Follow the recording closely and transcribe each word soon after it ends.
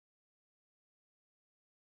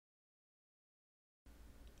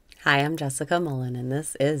Hi, I'm Jessica Mullen, and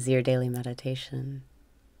this is your daily meditation.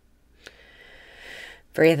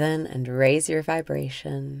 Breathe in and raise your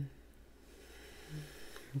vibration.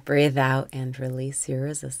 Breathe out and release your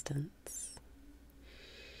resistance.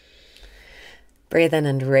 Breathe in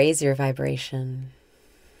and raise your vibration.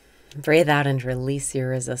 Breathe out and release your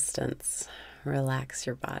resistance. Relax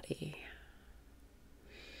your body.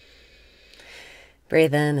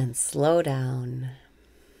 Breathe in and slow down.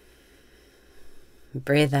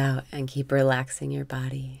 Breathe out and keep relaxing your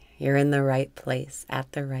body. You're in the right place at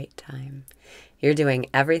the right time. You're doing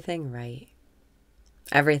everything right.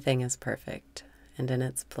 Everything is perfect and in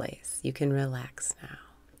its place. You can relax now.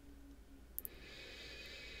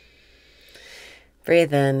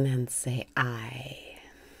 Breathe in and say I.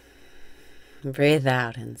 Breathe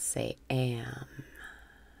out and say am.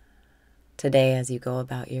 Today, as you go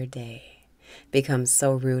about your day, become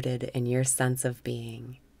so rooted in your sense of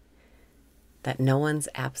being that no one's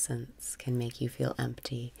absence can make you feel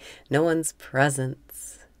empty. No one's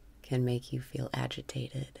presence can make you feel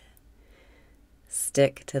agitated.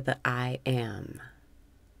 Stick to the I am,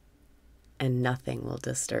 and nothing will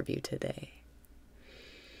disturb you today.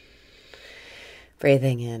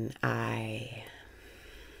 Breathing in, I.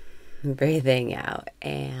 Breathing out,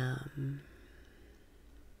 am.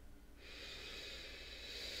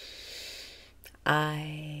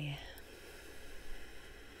 I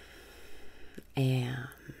am.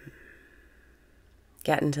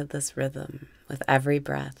 Get into this rhythm with every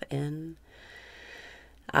breath in.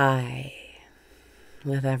 I,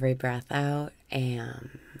 with every breath out,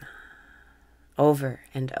 am. Over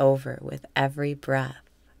and over with every breath.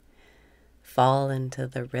 Fall into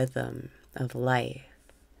the rhythm of life.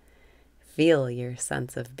 Feel your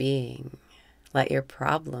sense of being. Let your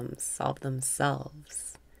problems solve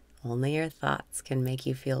themselves. Only your thoughts can make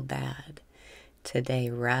you feel bad. Today,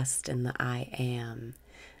 rest in the I am.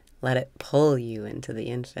 Let it pull you into the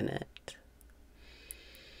infinite.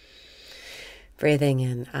 Breathing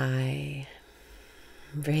in, I.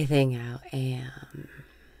 Breathing out, am.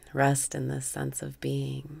 Rest in this sense of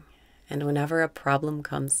being. And whenever a problem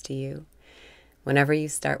comes to you, whenever you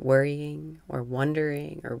start worrying or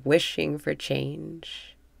wondering or wishing for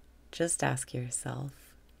change, just ask yourself,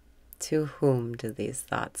 to whom do these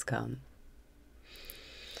thoughts come?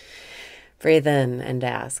 Breathe in and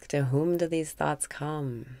ask, to whom do these thoughts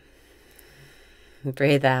come?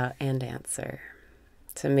 Breathe out and answer,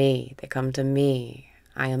 to me, they come to me,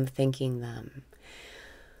 I am thinking them.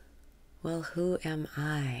 Well, who am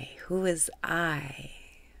I? Who is I?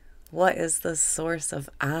 What is the source of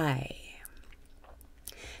I?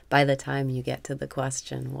 By the time you get to the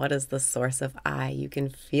question, what is the source of I, you can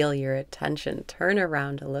feel your attention turn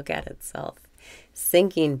around to look at itself,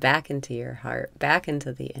 sinking back into your heart, back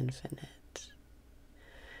into the infinite.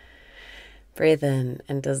 Breathe in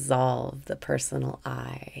and dissolve the personal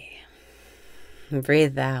I.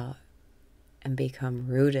 Breathe out and become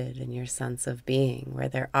rooted in your sense of being, where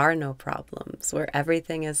there are no problems, where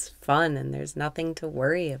everything is fun and there's nothing to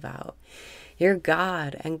worry about. You're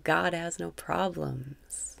God, and God has no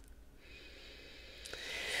problems.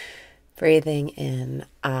 Breathing in,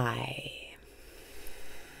 I.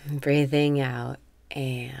 Breathing out,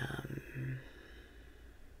 am.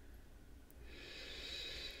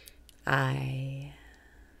 I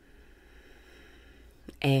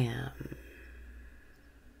am.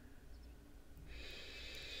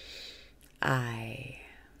 I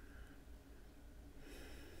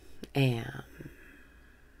am.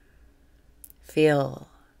 Feel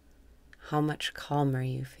how much calmer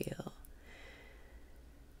you feel.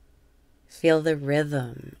 Feel the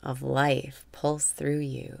rhythm of life pulse through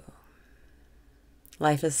you.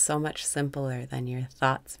 Life is so much simpler than your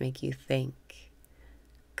thoughts make you think.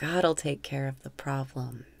 God will take care of the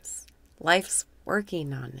problems. Life's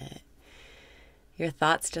working on it. Your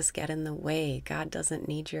thoughts just get in the way. God doesn't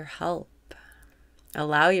need your help.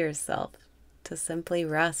 Allow yourself to simply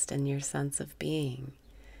rest in your sense of being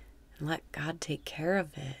and let God take care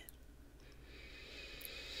of it.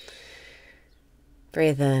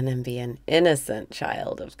 Breathe in and be an innocent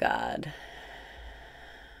child of God.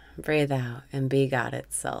 Breathe out and be God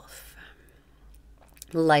itself.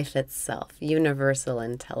 Life itself, universal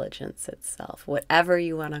intelligence itself, whatever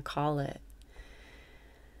you want to call it.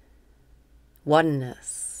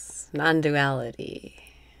 Oneness, non-duality.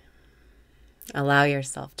 Allow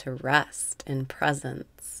yourself to rest in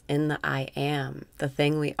presence, in the I am, the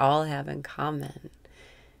thing we all have in common,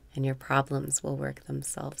 and your problems will work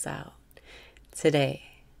themselves out. Today,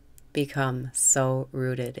 become so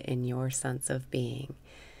rooted in your sense of being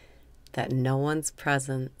that no one's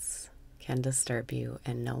presence can disturb you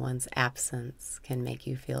and no one's absence can make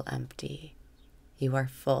you feel empty. You are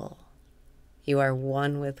full. You are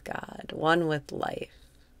one with God, one with life.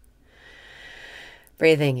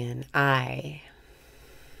 Breathing in, I.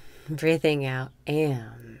 Breathing out,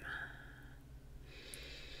 am.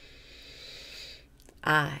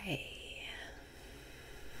 I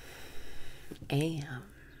am.